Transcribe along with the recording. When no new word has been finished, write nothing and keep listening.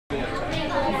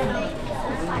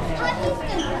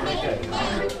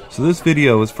So this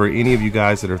video is for any of you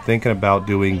guys that are thinking about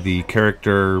doing the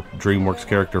Dreamworks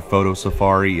character photo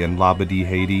safari in Labadee,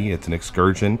 Haiti. It's an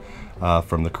excursion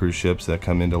from the cruise ships that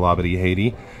come into Labadee,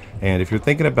 Haiti. And if you're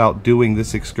thinking about doing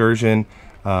this excursion,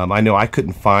 I know I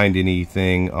couldn't find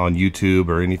anything on YouTube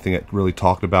or anything that really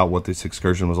talked about what this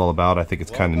excursion was all about. I think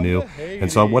it's kind of new.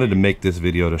 And so I wanted to make this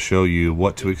video to show you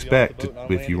what to expect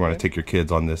if you want to take your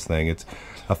kids on this thing. It's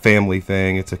a family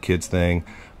thing, it's a kids thing,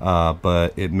 but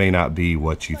it may not be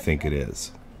what you think it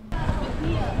is. You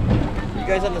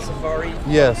guys on the safari?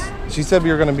 Yes. She said we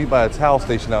were going to meet by a towel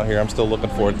station out here. I'm still looking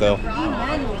for it though.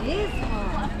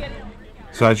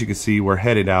 So as you can see, we're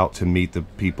headed out to meet the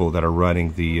people that are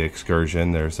running the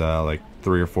excursion. There's like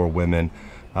 3 or 4 women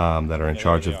that are in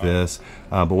charge of this.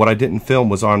 But what I didn't film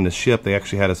was on the ship. They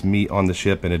actually had us meet on the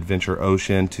ship in Adventure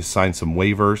Ocean to sign some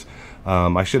waivers.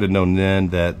 I should have known then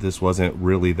that this wasn't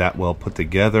really that well put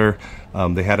together.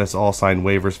 They had us all sign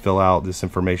waivers, fill out this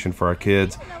information for our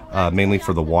kids, mainly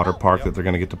for the water park that they're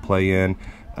going to get to play in.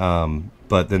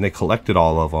 But then they collected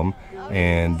all of them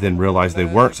and then realized they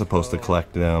weren't supposed to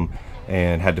collect them,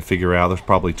 and had to figure out, there's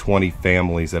probably 20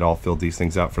 families that all filled these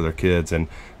things out for their kids, and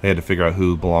they had to figure out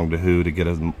who belonged to who to get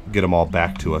them all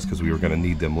back to us, because we were going to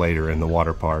need them later in the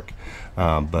water park.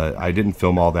 But I didn't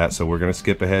film all that, so we're going to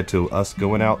skip ahead to us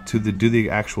going out to do the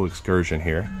actual excursion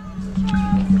here.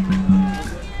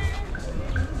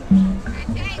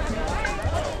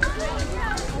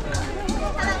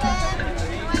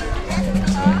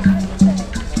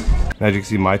 As you can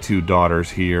see, my 2 daughters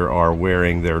here are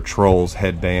wearing their Trolls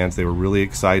headbands. They were really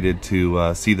excited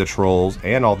to see the Trolls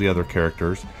and all the other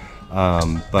characters.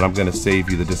 But I'm going to save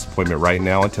you the disappointment right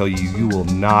now and tell you you will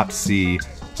not see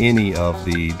any of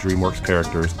the Dreamworks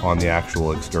characters on the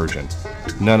actual excursion.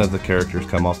 None of the characters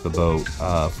come off the boat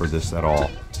for this at all.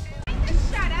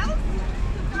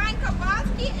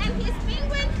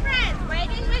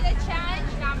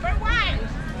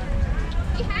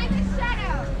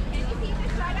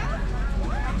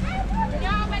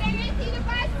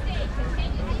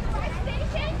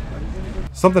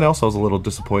 Something else I was a little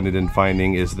disappointed in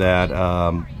finding is that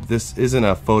this isn't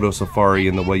a photo safari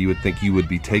in the way you would think you would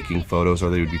be taking photos, or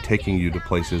they would be taking you to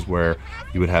places where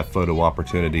you would have photo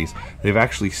opportunities. They've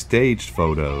actually staged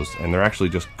photos, and they're actually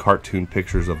just cartoon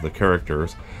pictures of the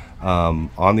characters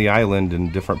on the island in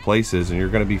different places, and you're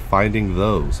going to be finding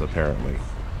those apparently.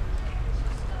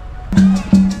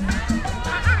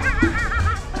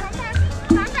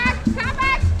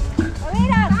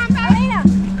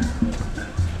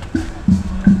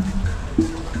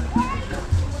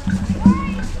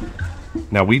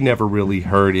 Now, we never really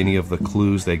heard any of the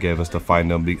clues they gave us to find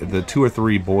them. The 2 or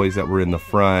 3 boys that were in the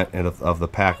front and of the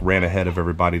pack ran ahead of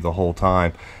everybody the whole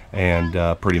time, and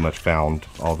pretty much found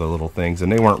all the little things. And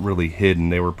they weren't really hidden.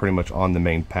 They were pretty much on the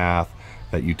main path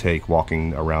that you take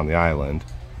walking around the island.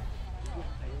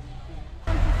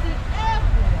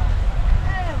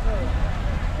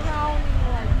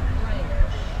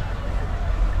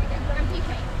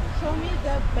 Show me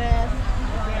the best.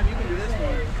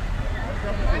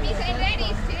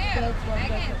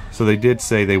 So they did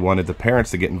say they wanted the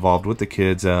parents to get involved with the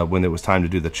kids when it was time to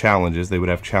do the challenges. They would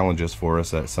have challenges for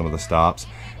us at some of the stops,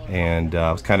 and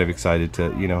I was kind of excited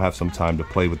to, you know, have some time to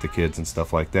play with the kids and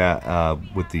stuff like that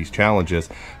with these challenges.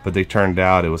 But they turned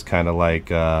out it was kind of like,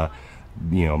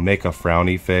 you know, make a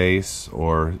frowny face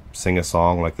or sing a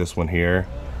song like this one here.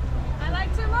 I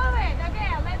like to move it.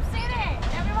 Okay, let's sing it.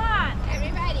 Everyone,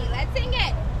 everybody, let's sing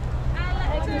it. I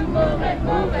like to move it,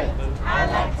 move it. I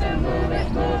like to move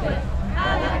it, move it.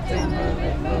 I like to move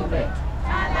it, move it.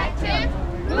 I like to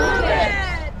move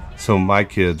it. So my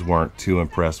kids weren't too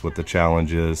impressed with the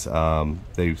challenges.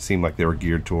 They seemed like they were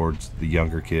geared towards the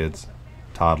younger kids,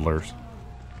 toddlers.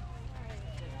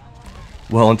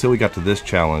 Well, until we got to this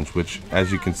challenge, which,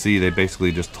 as you can see, they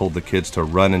basically just told the kids to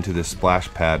run into this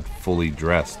splash pad fully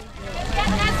dressed. Get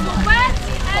as wet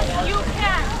as you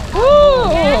can. Ooh!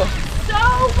 Get so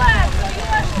wet so you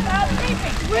are not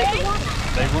leaving. Ready?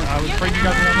 I was afraid you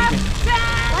guys were not leaving.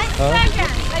 10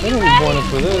 seconds. Are They you didn't ready? warn us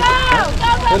for this.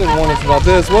 Go, They didn't warn us about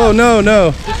this. Whoa,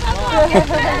 no.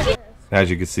 As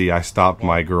you can see, I stopped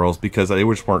my girls because they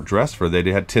just weren't dressed for it.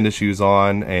 They had tennis shoes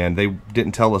on, and they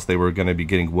didn't tell us they were going to be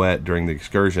getting wet during the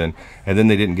excursion. And then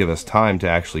they didn't give us time to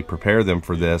actually prepare them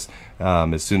for this.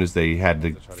 As soon as they had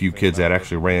the few kids that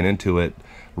actually ran into it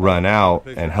run out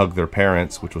and hug their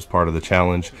parents, which was part of the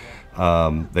challenge,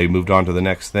 they moved on to the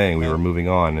next thing. We were moving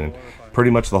on, and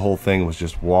pretty much the whole thing was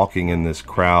just walking in this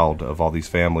crowd of all these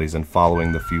families and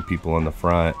following the few people in the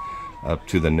front up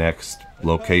to the next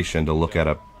location to look at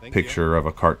a picture of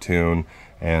a cartoon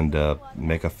and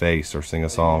make a face or sing a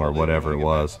song or whatever it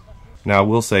was. Now, I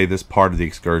will say this part of the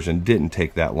excursion didn't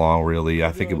take that long, really.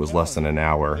 I think it was less than an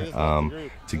hour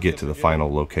to get to the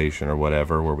final location or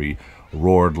whatever, where we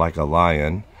roared like a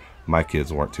lion. My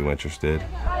kids weren't too interested. You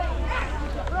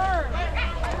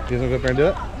guys want to go up there and do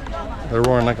it? They're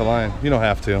roaring like a lion. You don't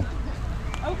have to.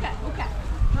 Okay, okay.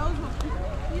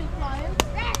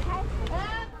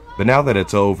 But now that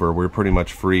it's over, we're pretty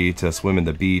much free to swim in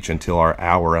the beach until our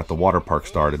hour at the water park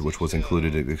started, which was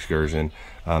included in the excursion,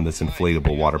 this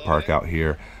inflatable water park out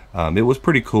here. It was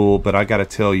pretty cool, but I got to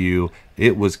tell you,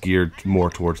 it was geared more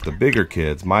towards the bigger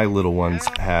kids. My little ones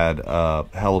had a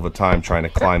hell of a time trying to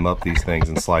climb up these things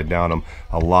and slide down them.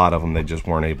 A lot of them they just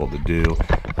weren't able to do.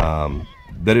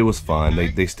 But it was fun.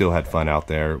 They still had fun out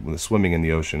there. Swimming in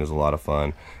the ocean is a lot of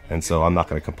fun. And so I'm not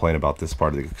going to complain about this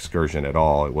part of the excursion at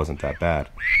all. It wasn't that bad.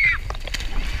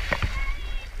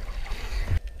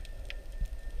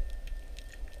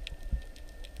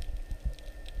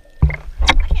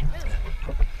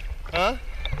 Huh?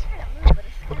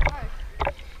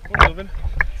 We're moving.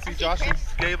 See Josh and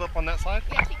Gabe up on that side?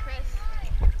 Yeah, see Chris.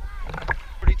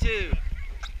 42.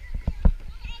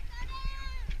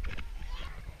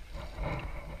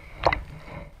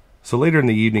 So later in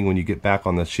the evening when you get back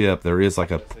on the ship, there is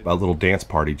like a little dance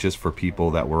party just for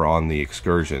people that were on the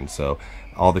excursion. So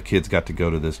all the kids got to go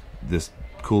to this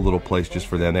cool little place just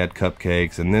for them. They had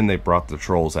cupcakes, and then they brought the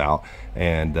trolls out,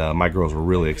 and my girls were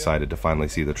really excited to finally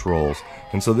see the trolls.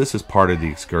 And so this is part of the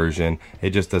excursion.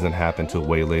 It just doesn't happen till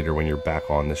way later when you're back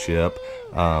on the ship,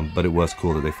 but it was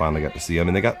cool that they finally got to see them,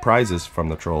 and they got prizes from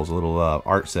the trolls, little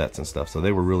art sets and stuff. So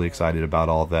they were really excited about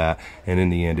all that, and in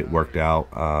the end it worked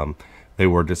out. They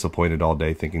were disappointed all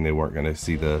day, thinking they weren't going to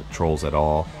see the trolls at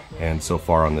all. And so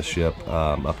far on the ship,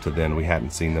 up to then, we hadn't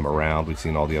seen them around. We'd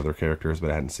seen all the other characters, but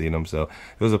I hadn't seen them. So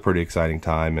it was a pretty exciting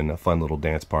time and a fun little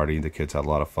dance party. The kids had a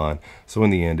lot of fun. So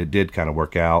in the end, it did kind of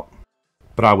work out.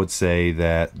 But I would say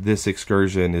that this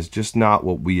excursion is just not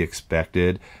what we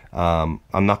expected. I'm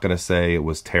not going to say it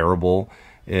was terrible.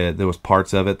 There was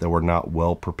parts of it that were not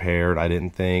well prepared, I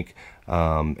didn't think.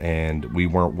 And we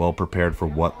weren't well prepared for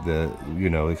what the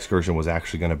excursion was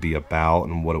actually going to be about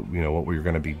and what we were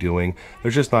going to be doing.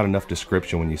 There's just not enough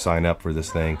description when you sign up for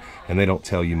this thing, and they don't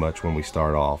tell you much when we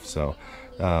start off. So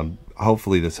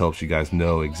hopefully this helps you guys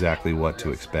know exactly what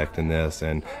to expect in this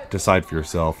and decide for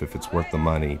yourself if it's worth the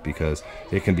money, because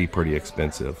it can be pretty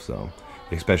expensive. So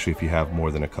especially if you have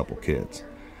more than a couple kids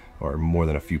or more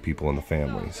than a few people in the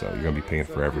family. So you're going to be paying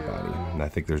for everybody. And I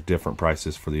think there's different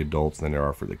prices for the adults than there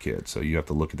are for the kids. So you have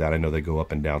to look at that. I know they go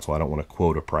up and down, so I don't want to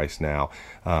quote a price now.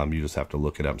 You just have to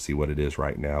look it up and see what it is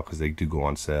right now, because they do go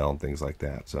on sale and things like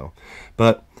that. So,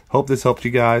 but hope this helped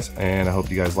you guys, and I hope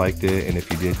you guys liked it. And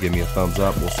if you did, give me a thumbs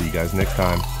up. We'll see you guys next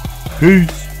time.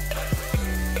 Peace.